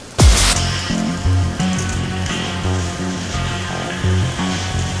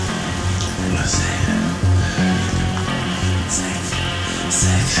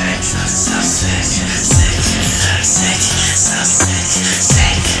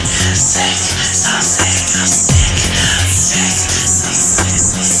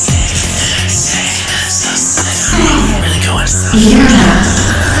You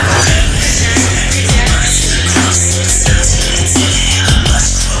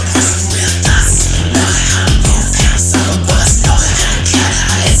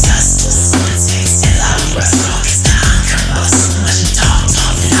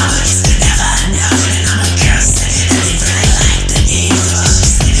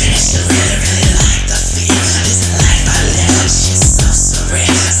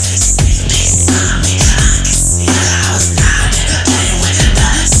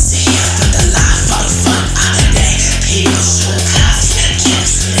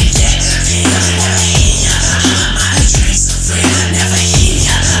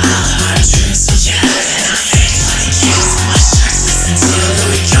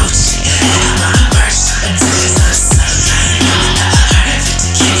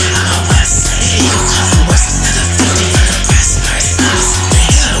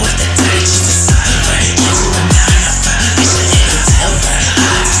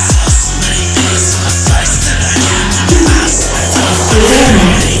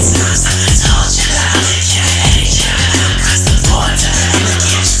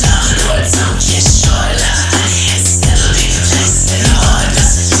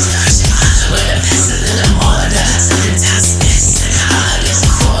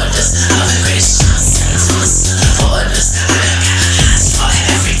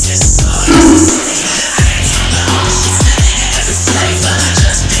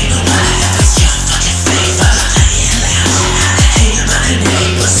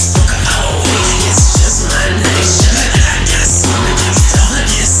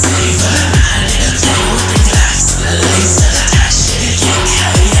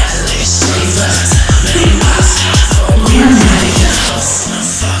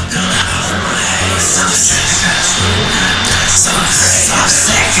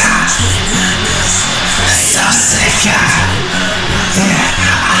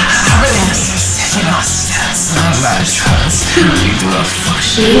do a fuck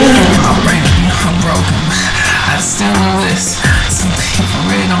shit. My brain I'm broken. I still know this. Some people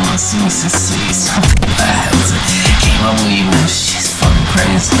really don't want to see me succeed. Some people that helped it. Came up with even shit's fucking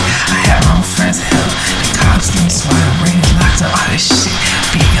crazy. I had my own friends help. The cops gave me swat, raided, locked up, all this shit.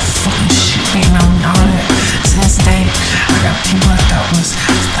 Being fucking shit, being on all that. To this day, I got people I thought was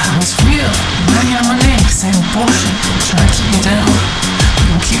real. Not hearing my name, saying bullshit, trying to keep me down.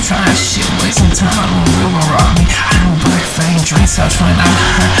 Keep trying shit, wasting time. Real gon' rock me. I know black fang drinks out trying not to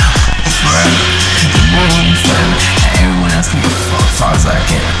hurt forever. The world will be forever, and everyone else can give a fuck as far as I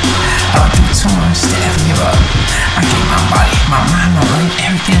care. I do too much to ever give up. I give my body, my mind, my brain,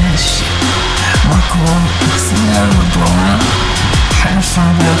 everything in this shit. My goal is to never blowing up. I just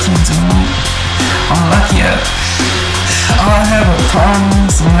find real things to me. I'm lucky up. All I have are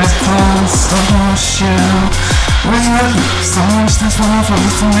problems, some nice clothes, stuff on shit. Where's lucky? So much that's what I'm for,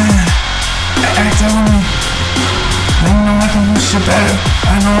 listen man. Act out with me. They know I can do shit better.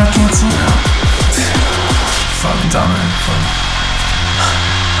 I know I can too now. Fucking dumb man.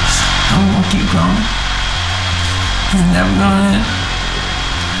 I'm gonna keep going. It's never gonna end.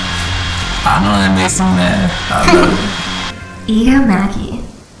 I know that makes them mad. I love it. Ego Maggie.